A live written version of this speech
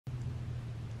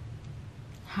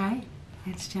Hi,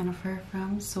 it's Jennifer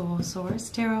from Soul Source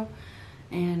Tarot,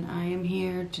 and I am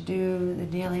here to do the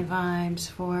daily vibes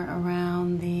for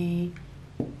around the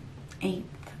 8th.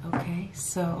 Okay,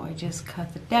 so I just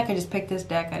cut the deck. I just picked this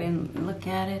deck. I didn't look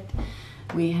at it.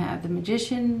 We have the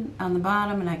Magician on the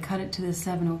bottom, and I cut it to the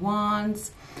Seven of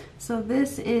Wands. So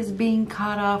this is being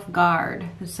caught off guard.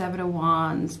 The Seven of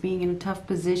Wands, being in a tough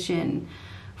position,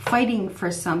 fighting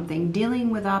for something, dealing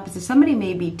with opposites. Somebody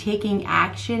may be taking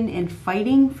action and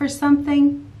fighting for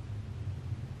something.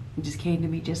 It just came to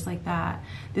me just like that.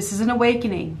 This is an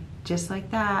awakening, just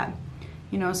like that.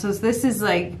 You know, so this is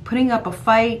like putting up a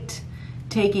fight,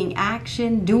 taking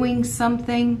action, doing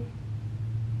something.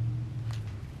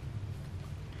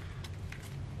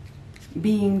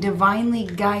 Being divinely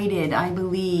guided, I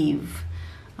believe.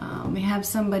 We have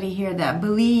somebody here that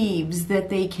believes that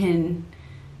they can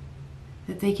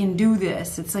do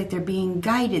this. It's like they're being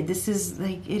guided. This is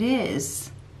like it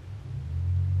is.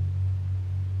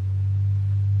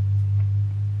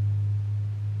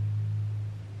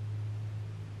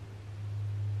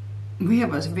 We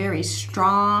have a very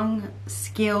strong,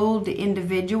 skilled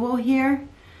individual here.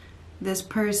 This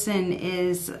person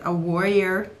is a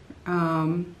warrior.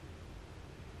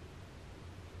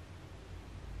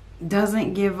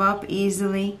 Doesn't give up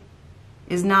easily.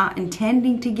 Is not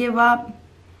intending to give up.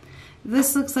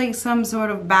 This looks like some sort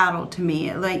of battle to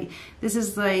me. Like this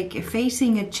is like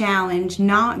facing a challenge,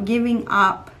 not giving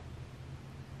up.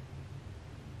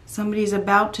 Somebody's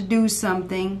about to do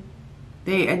something.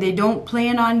 They don't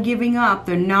plan on giving up.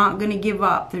 They're not going to give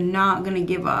up. They're not going to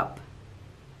give up.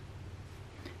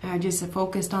 I just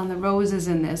focused on the roses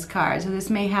in this card. So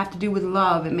this may have to do with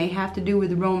love. It may have to do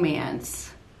with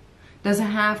romance. Doesn't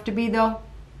have to be though.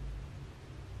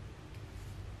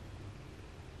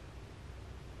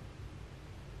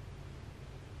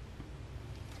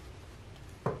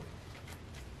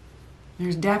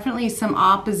 There's definitely some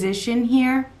opposition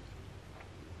here.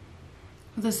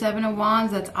 With the Seven of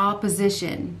Wands, that's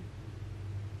opposition.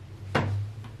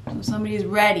 So somebody's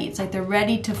ready. It's like they're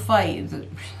ready to fight.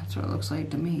 That's what it looks like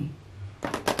to me.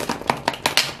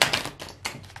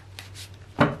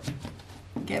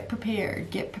 Get prepared.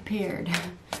 Get prepared.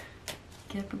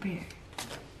 Get prepared.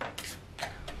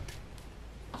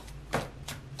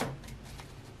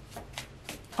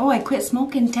 Oh, I quit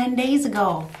smoking 10 days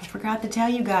ago. I forgot to tell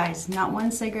you guys. Not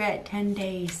one cigarette, 10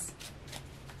 days.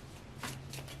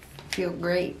 Feel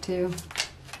great too.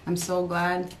 I'm so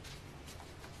glad.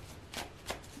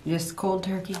 Just cold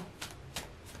turkey.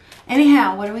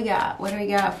 Anyhow, what do we got? What do we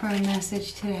got for a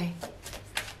message today?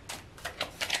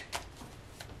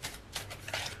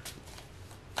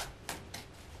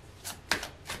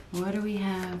 What do we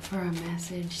have for a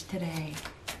message today?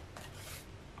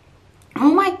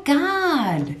 Oh my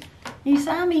God! You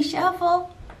saw me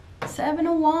shuffle. Seven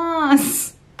of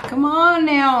Wands. Come on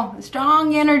now.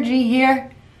 Strong energy here.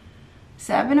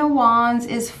 Seven of Wands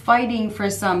is fighting for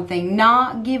something,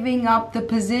 not giving up the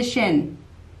position.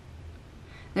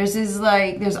 There's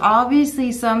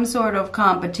obviously some sort of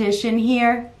competition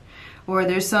here, or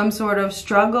there's some sort of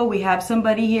struggle. We have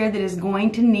somebody here that is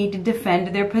going to need to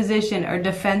defend their position or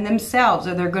defend themselves,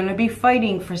 or they're going to be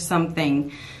fighting for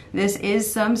something. This is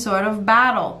some sort of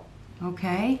battle,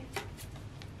 okay?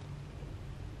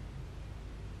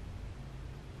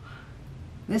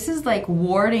 This is like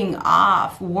warding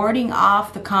off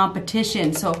the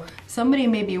competition. So somebody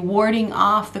may be warding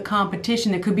off the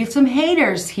competition. There could be some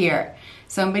haters here.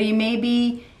 Somebody may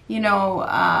be, you know,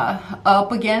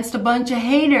 up against a bunch of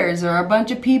haters or a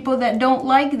bunch of people that don't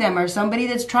like them, or somebody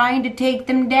that's trying to take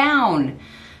them down.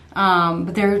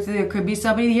 But there could be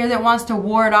somebody here that wants to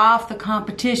ward off the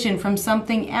competition from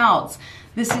something else.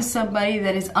 This is somebody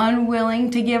that is unwilling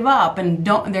to give up, and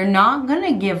they're not going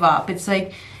to give up. It's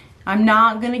like, I'm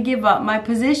not going to give up my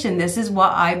position. This is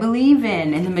what I believe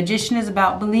in. And the Magician is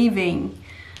about believing.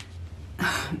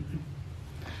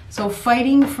 So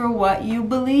fighting for what you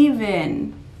believe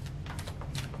in.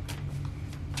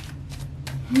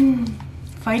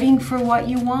 Fighting for what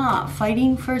you want.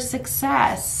 Fighting for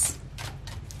success.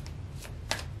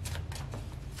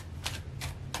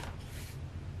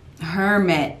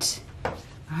 Hermit.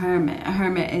 A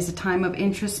hermit is a time of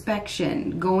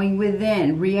introspection, going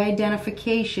within,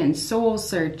 re-identification, soul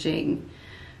searching,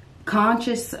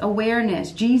 conscious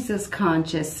awareness, Jesus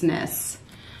consciousness,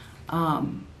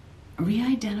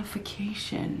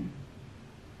 re-identification.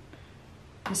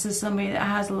 This is somebody that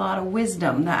has a lot of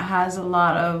wisdom, that has a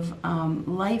lot of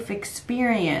life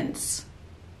experience.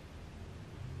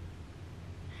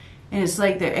 And it's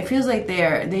like it feels like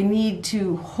they need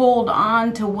to hold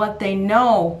on to what they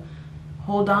know.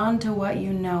 Hold on to what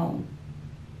you know.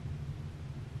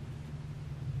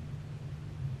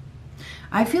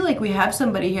 I feel like we have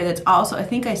somebody here that's also, I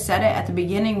think I said it at the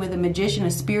beginning with the Magician,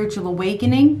 a spiritual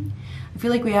awakening. I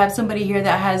feel like we have somebody here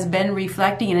that has been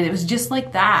reflecting, and it was just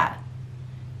like that.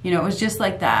 You know, it was just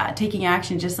like that, taking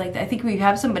action just like that. I think we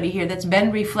have somebody here that's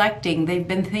been reflecting, they've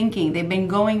been thinking, they've been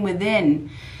going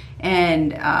within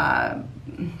and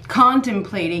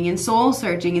contemplating and soul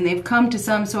searching, and they've come to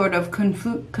some sort of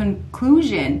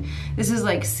conclusion. This is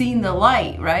like seeing the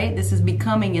light, right? This is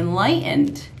becoming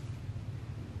enlightened.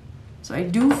 So I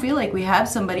do feel like we have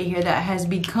somebody here that has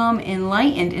become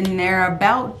enlightened, and they're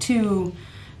about to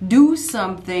do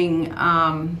something.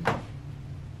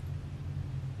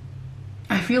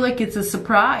 I feel like it's a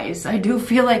surprise. I do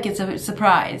feel like it's a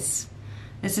surprise.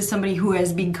 This is somebody who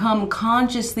has become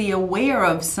consciously aware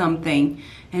of something,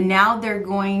 and now they're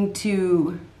going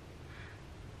to,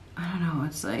 I don't know,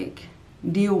 it's like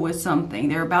deal with something.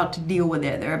 They're about to deal with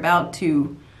it. They're about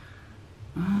to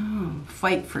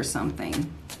fight for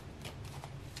something.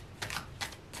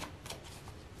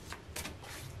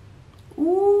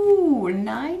 Ooh,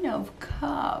 9 of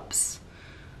Cups.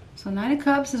 So 9 of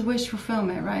Cups is wish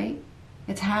fulfillment, right?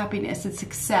 It's happiness, it's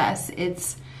success,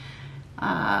 it's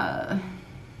having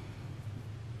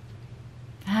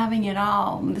it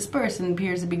all. This person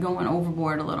appears to be going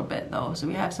overboard a little bit, though. So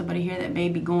we have somebody here that may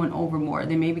be going overboard.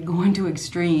 They may be going to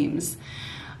extremes.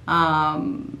 I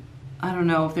don't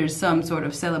know if there's some sort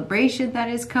of celebration that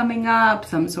is coming up,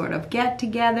 some sort of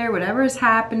get-together, whatever is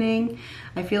happening.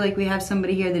 I feel like we have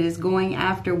somebody here that is going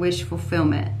after wish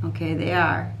fulfillment. Okay, they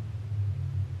are.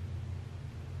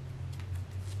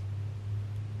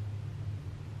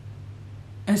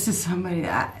 This is somebody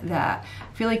that I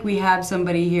feel like we have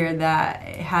somebody here that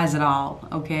has it all.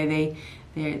 Okay,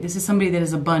 this is somebody that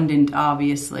is abundant.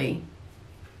 Obviously,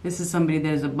 this is somebody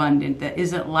that is abundant, that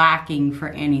isn't lacking for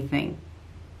anything.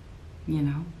 You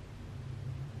know.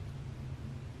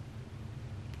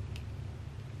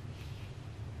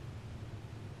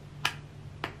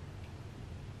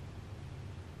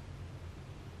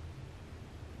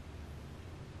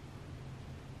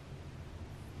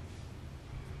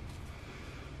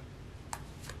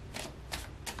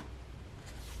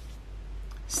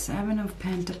 Seven of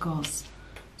Pentacles.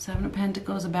 Seven of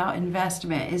Pentacles about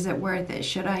investment. Is it worth it?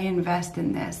 Should I invest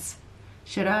in this?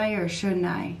 Should I or shouldn't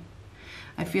I?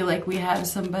 I feel like we have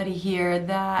somebody here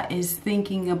that is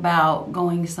thinking about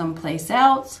going someplace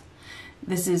else.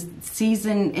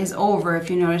 Season is over. If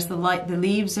you notice, the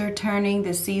leaves are turning.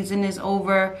 The season is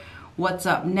over. What's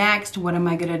up next? What am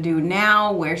I going to do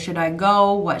now? Where should I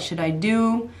go? What should I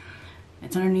do?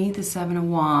 It's underneath the 7 of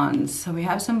Wands. So we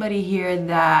have somebody here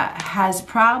that has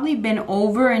probably been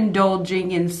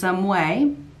overindulging in some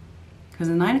way, because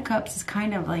the 9 of Cups is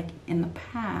kind of like in the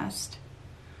past.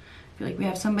 I feel like we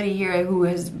have somebody here who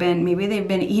has been, maybe they've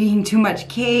been eating too much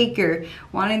cake, or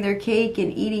wanting their cake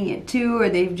and eating it too, or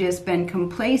they've just been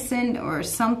complacent or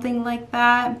something like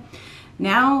that.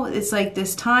 Now it's like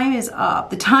this time is up.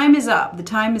 The time is up. The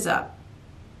time is up.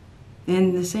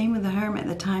 And the same with the Hermit,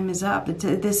 the time is up.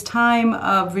 This time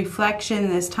of reflection,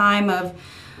 this time of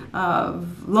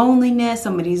loneliness,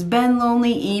 somebody's been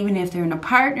lonely, even if they're in a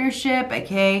partnership,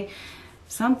 okay?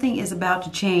 Something is about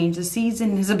to change. The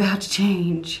season is about to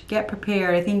change. Get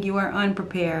prepared. I think you are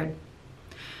unprepared.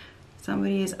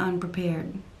 Somebody is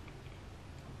unprepared.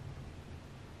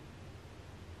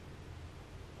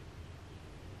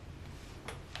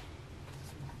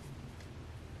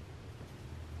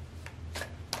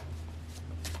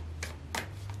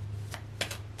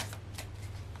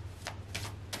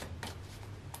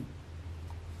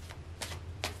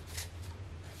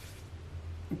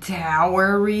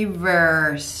 Tower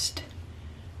reversed.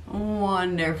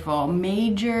 Wonderful.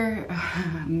 Major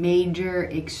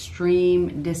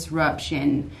extreme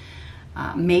disruption.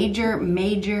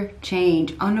 Major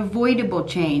change. Unavoidable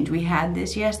change. We had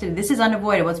this yesterday. This is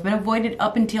unavoidable. It's been avoided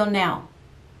up until now.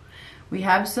 We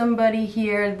have somebody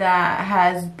here that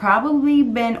has probably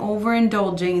been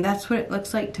overindulging. That's what it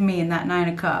looks like to me in that 9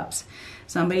 of Cups.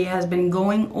 Somebody has been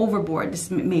going overboard.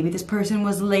 Maybe this person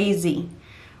was lazy,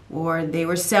 or they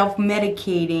were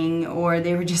self-medicating, or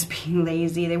they were just being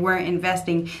lazy. They weren't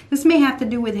investing. This may have to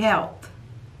do with health.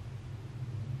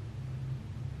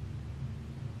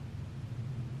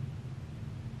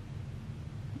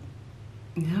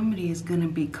 Somebody is going to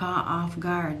be caught off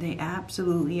guard. They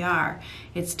absolutely are.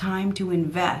 It's time to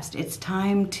invest. It's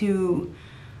time to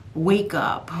wake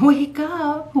up. Wake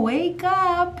up. Wake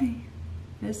up.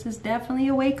 This is definitely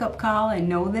a wake-up call. I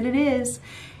know that it is.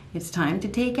 It's time to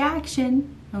take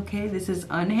action. Okay, this is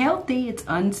unhealthy. It's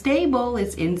unstable.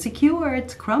 It's insecure.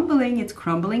 It's crumbling. It's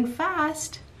crumbling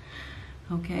fast.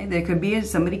 Okay, there could be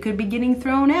somebody could be getting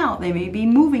thrown out. They may be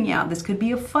moving out. This could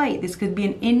be a fight. This could be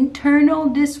an internal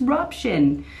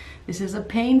disruption. This is a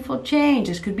painful change.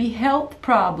 This could be health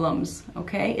problems.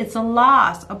 Okay, it's a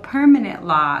loss, a permanent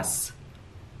loss.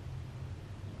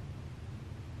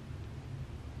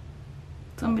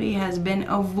 Somebody has been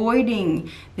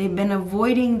avoiding. They've been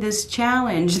avoiding this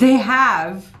challenge. They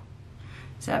have.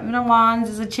 Seven of Wands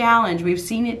is a challenge. We've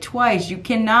seen it twice. You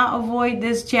cannot avoid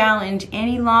this challenge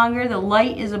any longer. The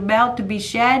light is about to be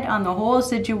shed on the whole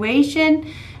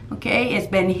situation. Okay, it's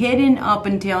been hidden up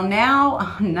until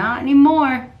now. Not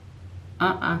anymore.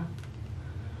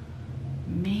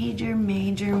 Major,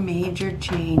 major, major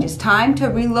change. It's time to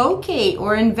relocate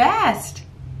or invest.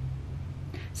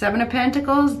 Seven of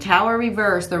Pentacles, Tower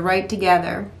reverse. They're right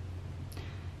together.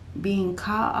 Being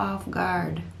caught off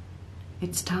guard.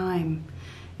 It's time.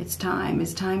 It's time.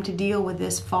 It's time to deal with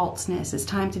this falseness. It's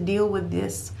time to deal with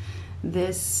this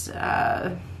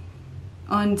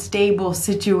unstable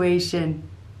situation.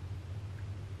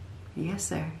 Yes,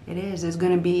 sir. It is. There's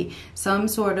going to be some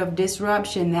sort of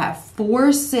disruption that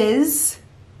forces.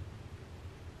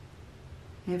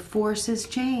 It forces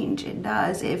change. It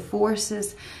does. It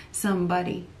forces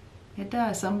somebody. It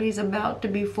does. Somebody's about to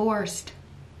be forced.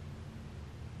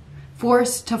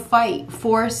 Forced to fight,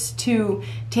 forced to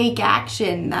take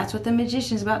action. That's what the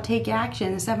Magician is about, take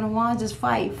action. The Seven of Wands is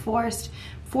fight, forced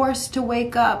to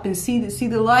wake up and see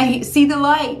the light, see the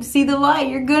light, see the light.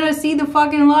 You're gonna see the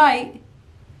fucking light.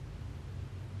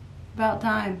 About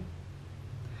time.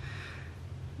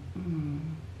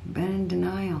 Been in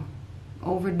denial,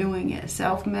 overdoing it,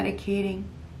 self-medicating,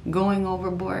 going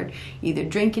overboard, either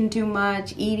drinking too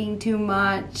much, eating too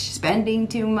much, spending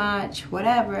too much,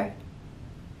 whatever.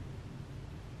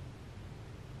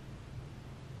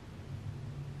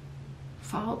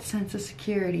 False sense of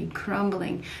security,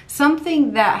 crumbling.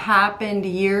 Something that happened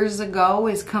years ago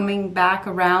is coming back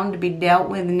around to be dealt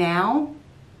with now.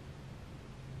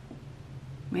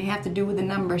 May have to do with the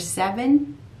number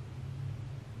 7.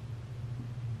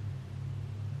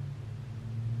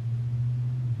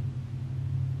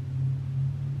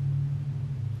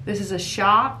 This is a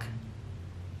shock.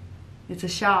 It's a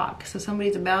shock. So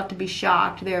somebody's about to be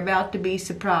shocked. They're about to be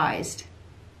surprised.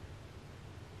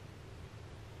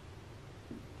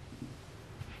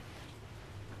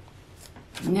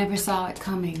 Never saw it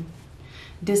coming.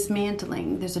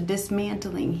 Dismantling. There's a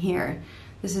dismantling here.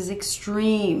 This is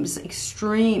extremes.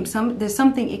 Extreme. There's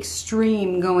something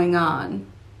extreme going on.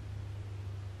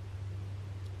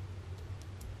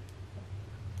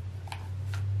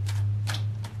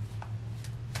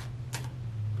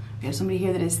 We have somebody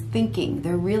here that is thinking.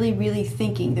 They're really, really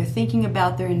thinking. They're thinking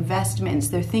about their investments.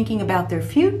 They're thinking about their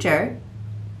future.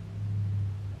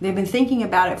 They've been thinking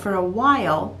about it for a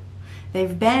while.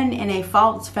 They've been in a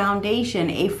false foundation,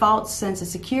 a false sense of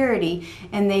security,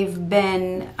 and they've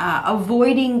been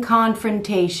avoiding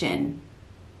confrontation.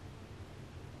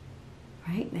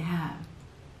 Right? They have.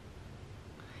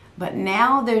 But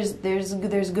now there's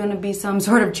going to be some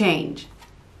sort of change.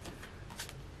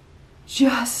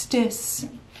 Justice.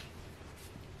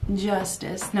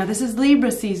 Justice. Now this is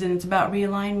Libra season. It's about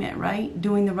realignment, right?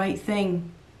 Doing the right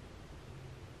thing.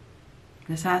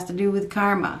 This has to do with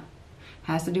karma.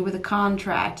 Has to do with a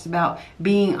contract. It's about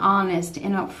being honest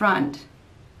and upfront.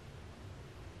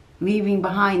 Leaving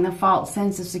behind the false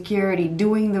sense of security.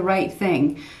 Doing the right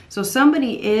thing. So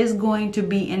somebody is going to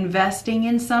be investing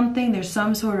in something. There's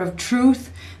some sort of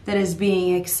truth that is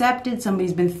being accepted.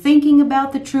 Somebody's been thinking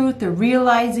about the truth. They're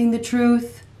realizing the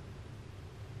truth.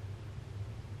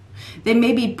 They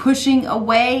may be pushing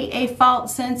away a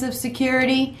false sense of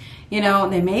security. You know,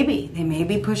 they may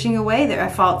be pushing away their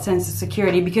false sense of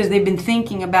security because they've been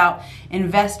thinking about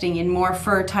investing in more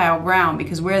fertile ground,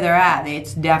 because where they're at,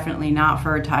 it's definitely not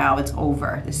fertile. It's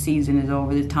over. The season is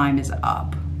over. The time is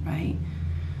up, right?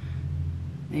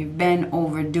 They've been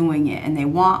overdoing it and they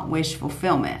want wish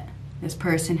fulfillment. This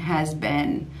person has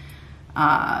been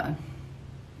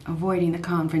avoiding the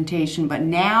confrontation, but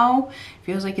now it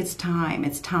feels like it's time.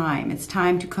 It's time. It's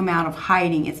time to come out of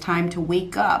hiding. It's time to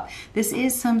wake up. This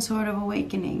is some sort of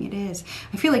awakening. It is.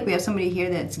 I feel like we have somebody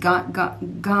here that's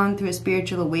gone through a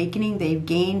spiritual awakening. They've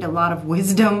gained a lot of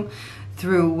wisdom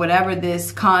through whatever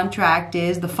this contract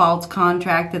is, the false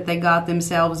contract that they got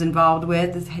themselves involved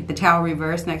with, the Tower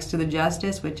reverse next to the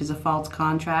Justice, which is a false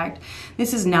contract.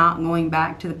 This is not going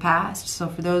back to the past. So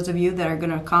for those of you that are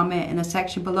going to comment in the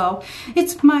section below,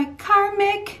 it's my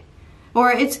karmic,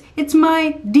 or it's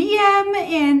my DM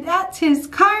and that's his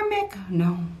karmic.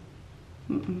 No.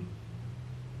 Mm-mm.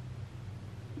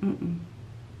 Mm-mm.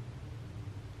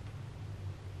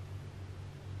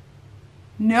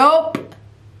 Nope.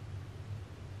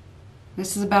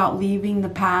 This is about leaving the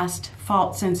past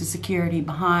false sense of security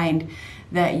behind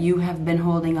that you have been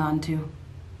holding on to.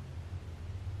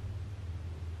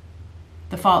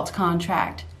 The false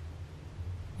contract.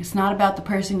 It's not about the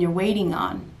person you're waiting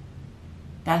on.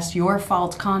 That's your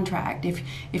false contract.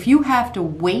 If you have to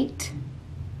wait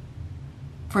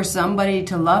for somebody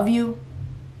to love you,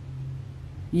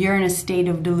 you're in a state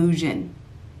of delusion.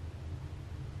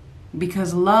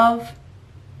 Because love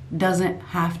doesn't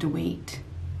have to wait.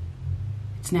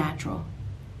 It's natural.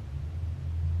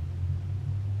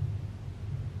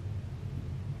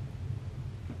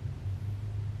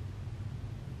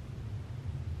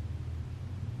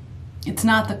 It's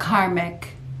not the karmic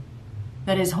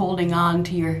that is holding on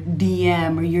to your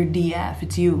DM or your DF.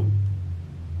 It's you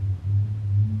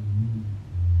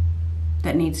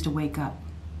that needs to wake up.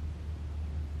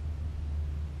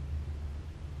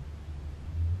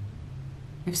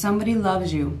 If somebody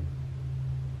loves you,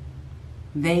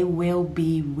 they will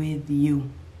be with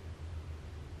you.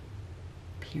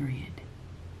 Period.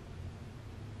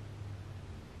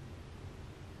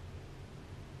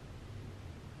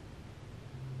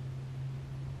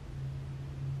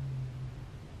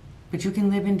 But you can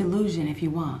live in delusion if you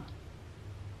want.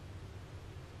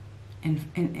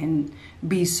 And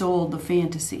be sold the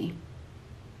fantasy.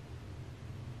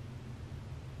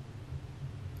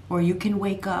 Or you can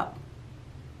wake up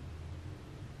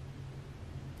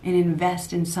and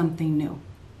invest in something new.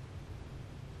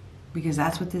 Because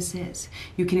that's what this is.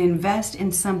 You can invest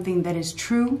in something that is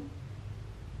true,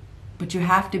 but you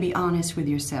have to be honest with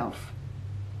yourself.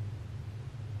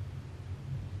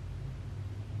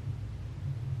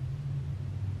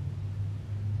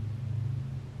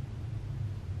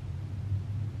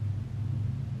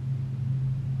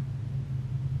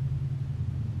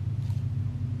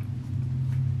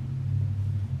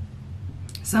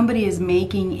 Somebody is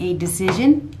making a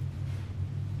decision.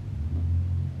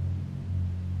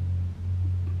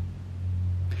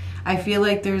 I feel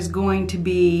like there's going to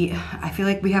be, I feel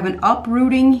like we have an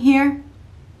uprooting here.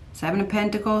 Seven of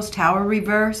Pentacles, Tower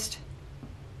reversed.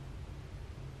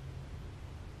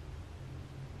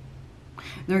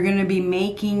 They're going to be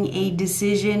making a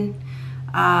decision.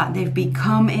 They've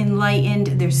become enlightened.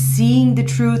 They're seeing the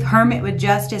truth. Hermit with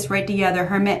Justice right together.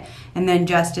 Hermit and then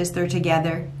Justice, they're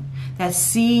together. That's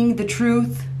seeing the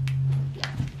truth.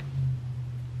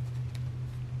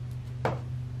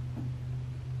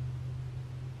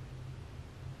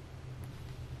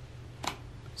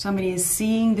 Somebody is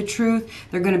seeing the truth.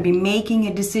 They're going to be making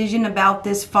a decision about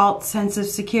this false sense of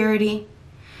security.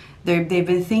 They've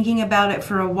been thinking about it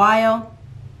for a while.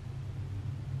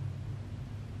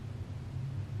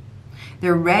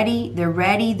 They're ready. They're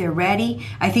ready. They're ready.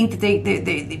 I think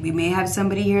that we may have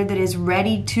somebody here that is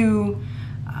ready to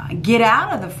get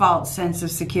out of the false sense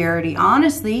of security,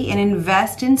 honestly, and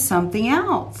invest in something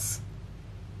else.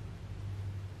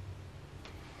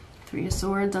 Three of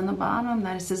Swords on the bottom.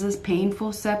 That is this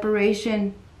painful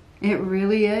separation. It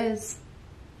really is.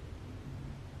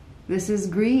 This is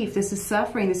grief. This is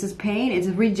suffering. This is pain. It's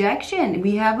rejection.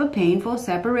 We have a painful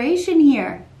separation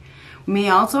here. We may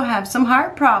also have some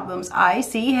heart problems. I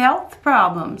see health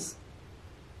problems.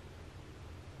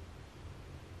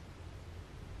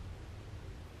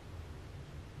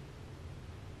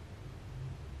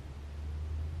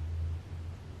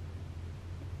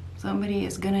 Somebody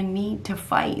is going to need to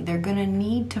fight. They're going to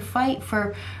need to fight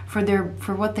for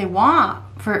what they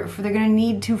want. They're going to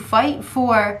need to fight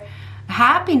for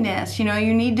happiness. You know,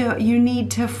 you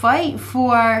need to fight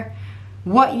for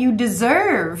what you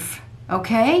deserve.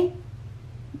 Okay?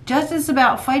 Justice is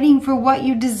about fighting for what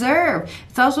you deserve.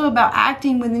 It's also about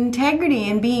acting with integrity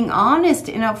and being honest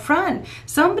and upfront.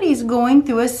 Somebody's going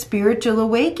through a spiritual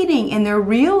awakening and they're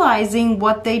realizing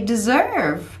what they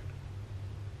deserve.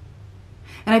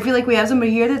 And I feel like we have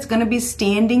somebody here that's going to be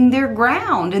standing their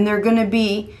ground, and they're going to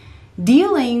be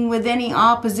dealing with any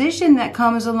opposition that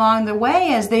comes along the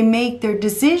way as they make their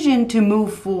decision to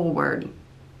move forward.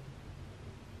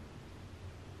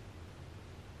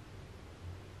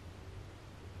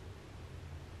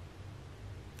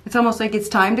 It's almost like it's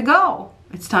time to go.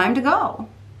 It's time to go.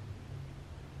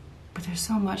 But there's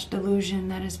so much delusion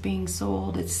that is being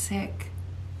sold. It's sick.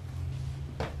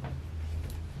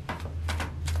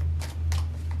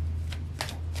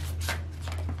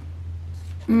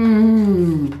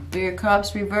 Three of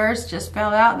Cups reversed just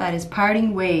fell out. That is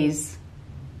parting ways.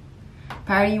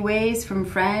 Parting ways from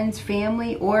friends,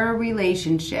 family, or a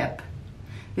relationship.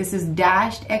 This is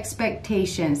dashed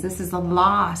expectations. This is a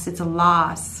loss. It's a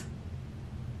loss.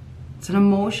 It's an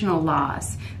emotional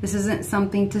loss. This isn't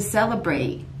something to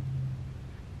celebrate.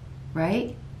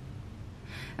 Right?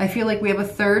 I feel like we have a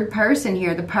third person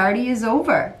here. The party is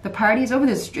over. The party is over.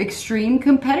 There's extreme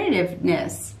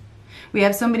competitiveness. We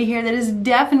have somebody here that has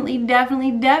definitely been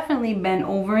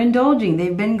overindulging.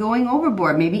 They've been going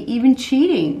overboard, maybe even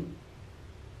cheating.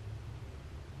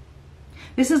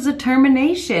 This is a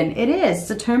termination. It is. It's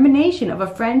a termination of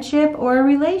a friendship or a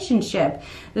relationship.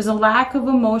 There's a lack of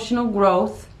emotional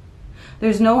growth.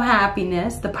 There's no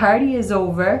happiness. The party is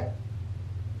over.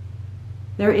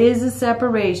 There is a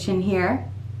separation here.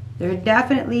 There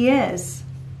definitely is.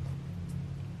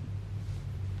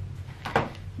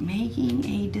 Making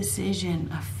a decision,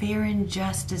 a fair and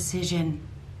just decision.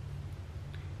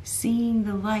 Seeing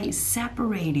the light,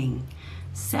 separating.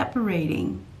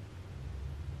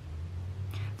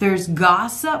 There's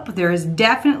gossip. There is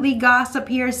definitely gossip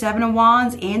here. 7 of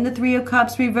Wands and the 3 of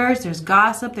Cups reversed. There's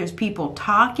gossip. There's people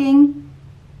talking.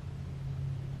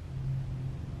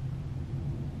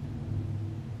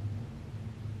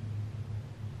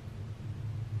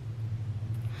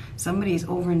 Somebody's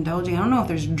overindulging. I don't know if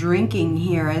there's drinking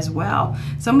here as well.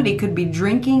 Somebody could be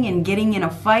drinking and getting in a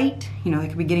fight. You know, they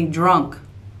could be getting drunk.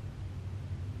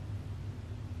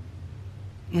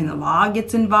 And the law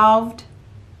gets involved.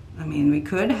 I mean, we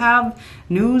could have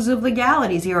news of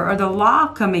legalities here, or the law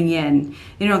coming in.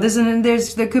 You know,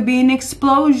 there could be an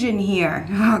explosion here.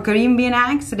 It could even be an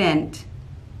accident.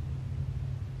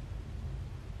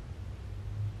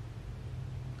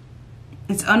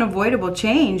 It's unavoidable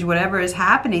change, whatever is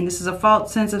happening. This is a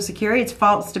false sense of security. It's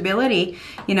false stability.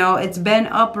 You know, it's been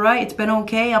upright. It's been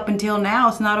okay up until now.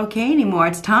 It's not okay anymore.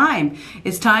 It's time.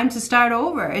 It's time to start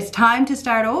over. It's time to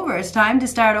start over. It's time to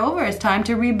start over. It's time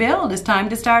to rebuild. It's time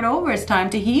to start over. It's time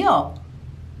to heal.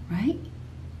 Right?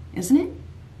 Isn't it?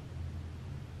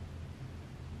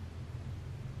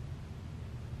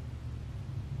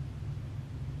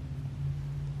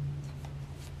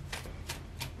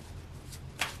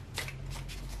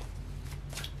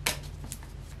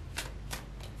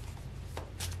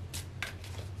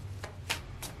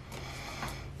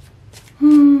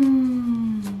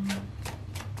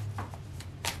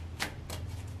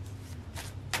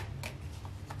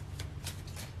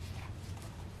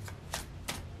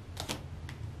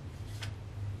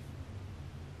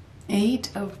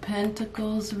 Eight of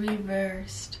Pentacles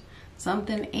reversed.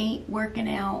 Something ain't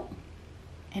working out.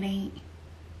 It ain't.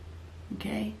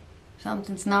 Okay?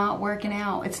 Something's not working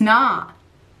out. It's not.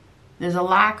 There's a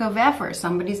lack of effort.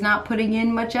 Somebody's not putting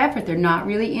in much effort. They're not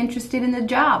really interested in the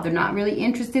job. They're not really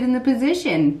interested in the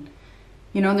position.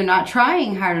 You know, they're not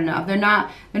trying hard enough. They're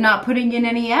not putting in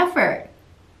any effort.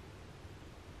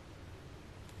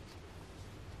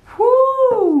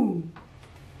 Whoo!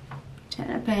 10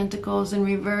 of Pentacles in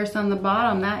reverse on the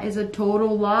bottom. That is a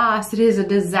total loss. It is a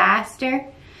disaster.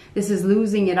 This is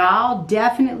losing it all.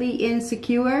 Definitely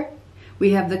insecure.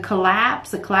 We have the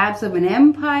collapse of an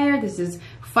empire. This is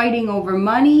fighting over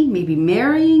money, maybe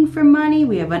marrying for money.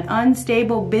 We have an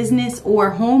unstable business or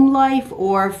home life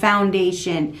or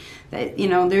foundation. You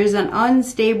know, there's an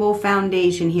unstable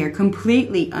foundation here.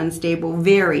 Completely unstable.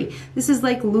 Very. This is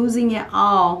like losing it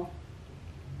all.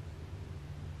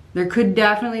 There could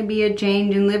definitely be a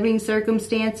change in living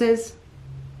circumstances.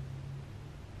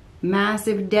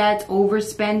 Massive debts,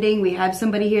 overspending. We have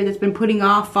somebody here that's been putting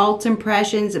off false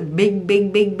impressions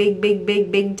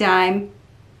big time.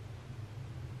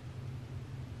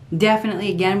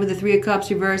 Definitely, again, with the 3 of Cups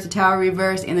reversed, the Tower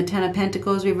reversed, and the 10 of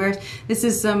Pentacles reversed. This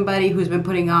is somebody who's been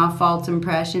putting off false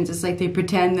impressions. It's like they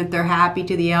pretend that they're happy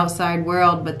to the outside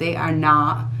world, but they are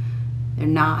not. They're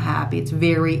not happy. It's a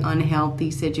very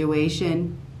unhealthy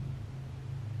situation.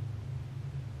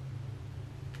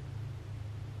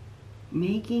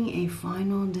 Making a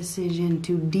final decision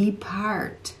to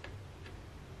depart.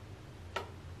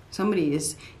 Somebody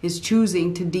is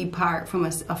choosing to depart from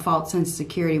a false sense of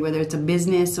security, whether it's a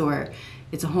business or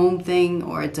it's a home thing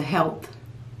or it's a health.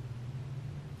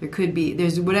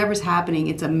 There's whatever's happening,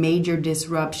 it's a major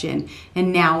disruption,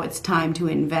 and now it's time to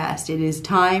invest. It is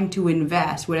time to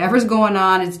invest. Whatever's going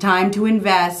on, it's time to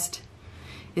invest.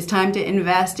 It's time to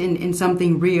invest in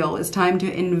something real. It's time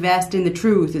to invest in the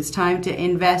truth. It's time to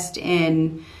invest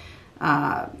in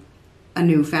a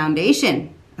new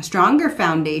foundation, a stronger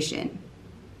foundation.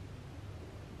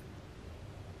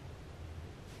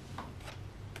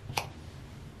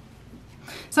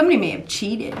 Somebody may have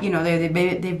cheated. You know,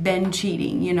 they've been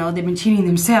cheating. You know, they've been cheating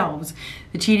themselves.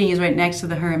 The cheating is right next to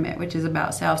the Hermit, which is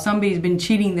about self. Somebody's been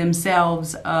cheating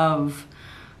themselves of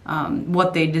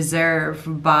what they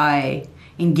deserve by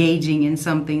engaging in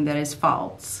something that is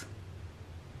false.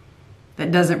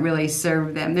 that doesn't really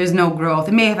serve them. There's no growth.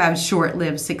 It may have had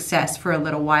short-lived success for a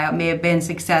little while. It may have been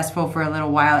successful for a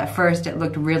little while. At first, it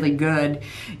looked really good,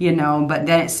 you know, but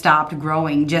then it stopped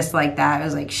growing just like that. It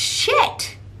was like,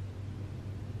 shit!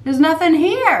 There's nothing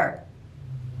here.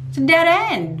 It's a dead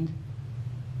end.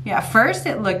 Yeah, at first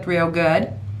it looked real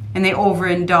good, and they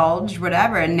overindulged,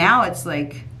 whatever, and now it's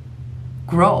like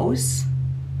gross.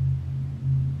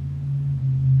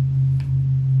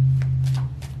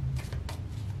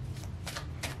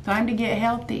 Time to get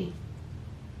healthy,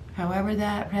 however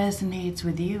that resonates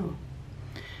with you.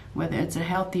 Whether it's a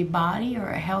healthy body or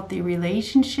a healthy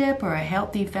relationship or a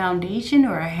healthy foundation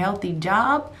or a healthy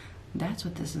job, that's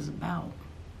what this is about.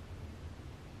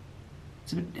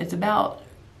 It's about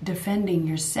defending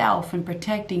yourself and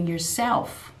protecting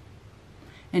yourself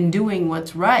and doing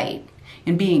what's right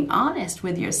and being honest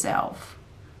with yourself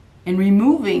and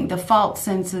removing the false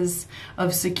senses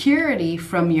of security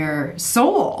from your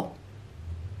soul.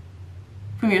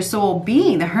 From your soul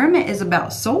being. The Hermit is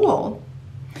about soul.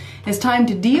 It's time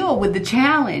to deal with the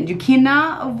challenge. You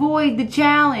cannot avoid the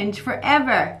challenge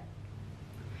forever.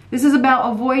 This is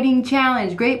about avoiding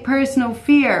challenge, great personal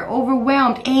fear,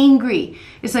 overwhelmed, angry.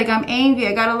 It's like I'm angry.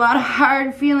 I got a lot of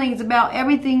hard feelings about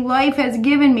everything life has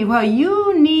given me. Well,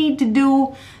 you need to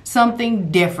do something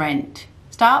different.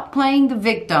 Stop playing the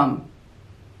victim.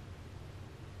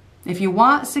 If you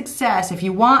want success, if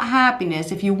you want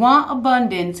happiness, if you want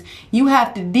abundance, you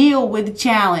have to deal with the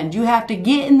challenge. You have to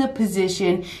get in the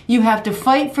position. You have to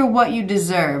fight for what you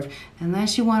deserve.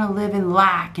 Unless you want to live in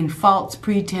lack and false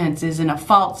pretenses and a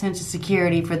false sense of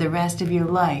security for the rest of your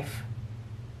life.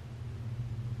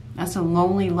 That's a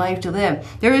lonely life to live.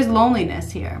 There is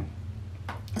loneliness here.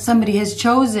 Somebody has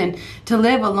chosen to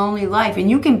live a lonely life, and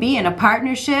you can be in a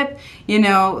partnership, you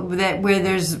know, that where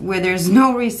there's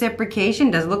no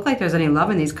reciprocation. Doesn't look like there's any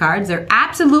love in these cards. There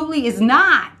absolutely is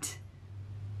not.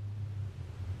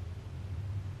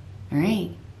 All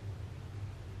right.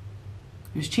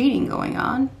 There's cheating going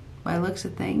on by the looks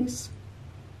of things,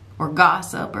 or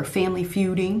gossip, or family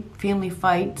feuding, family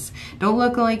fights. Don't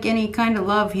look like any kind of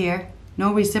love here.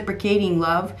 No reciprocating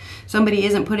love. Somebody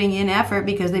isn't putting in effort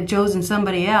because they've chosen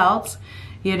somebody else,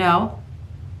 you know.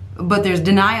 But there's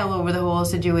denial over the whole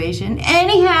situation.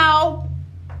 Anyhow,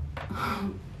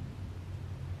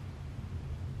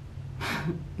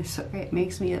 sorry, it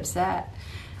makes me upset.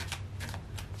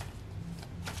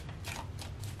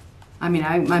 I mean,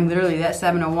 I'm literally that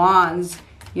Seven of Wands,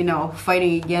 you know,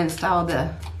 fighting against all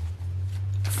the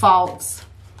false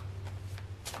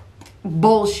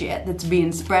bullshit that's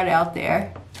being spread out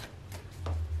there.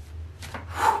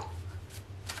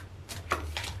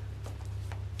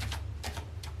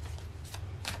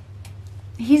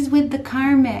 He's with the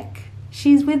karmic.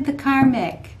 She's with the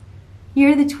karmic.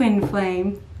 You're the twin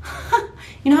flame.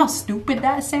 You know how stupid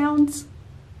that sounds?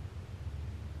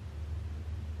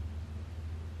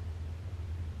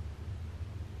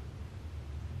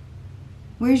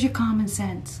 Where's your common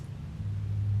sense?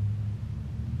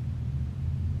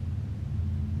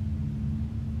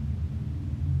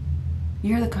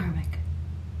 You're the karmic.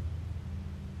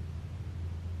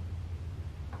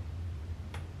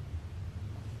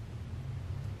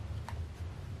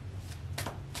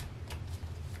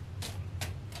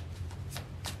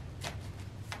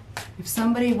 If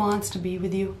somebody wants to be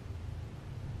with you,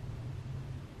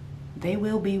 they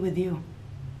will be with you.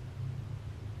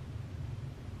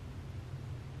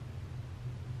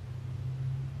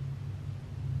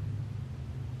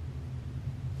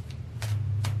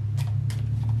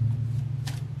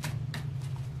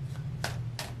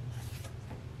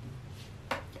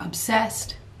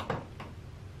 Obsessed.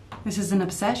 This is an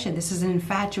obsession. This is an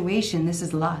infatuation. This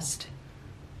is lust.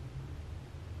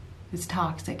 It's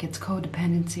toxic. It's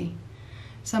codependency.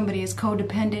 Somebody is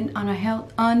codependent on a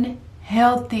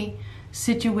unhealthy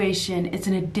situation. It's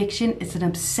an addiction. It's an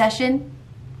obsession.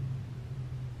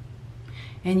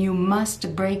 And you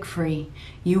must break free.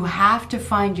 You have to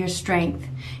find your strength.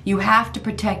 You have to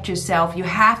protect yourself. You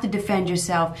have to defend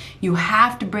yourself. You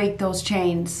have to break those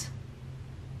chains.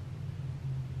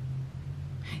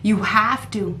 You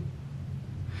have to.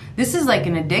 This is like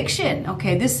an addiction,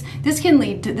 okay? This can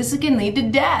lead to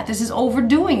death. This is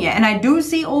overdoing it. And I do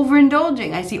see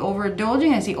overindulging. I see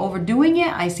overindulging. I see overdoing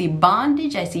it. I see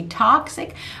bondage. I see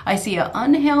toxic. I see an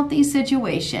unhealthy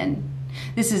situation.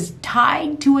 This is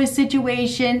tied to a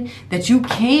situation that you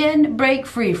can break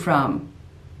free from.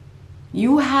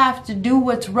 You have to do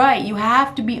what's right. You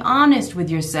have to be honest with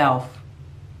yourself.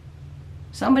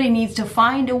 Somebody needs to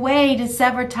find a way to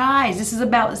sever ties. This is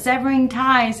about severing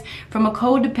ties from a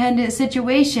codependent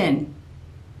situation.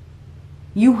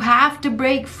 You have to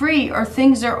break free or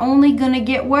things are only going to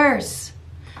get worse.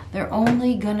 They're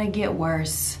only gonna get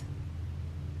worse.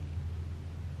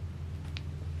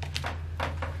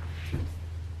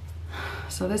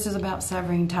 So this is about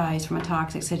severing ties from a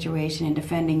toxic situation and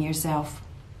defending yourself,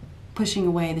 pushing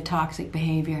away the toxic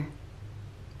behavior.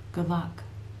 Good luck.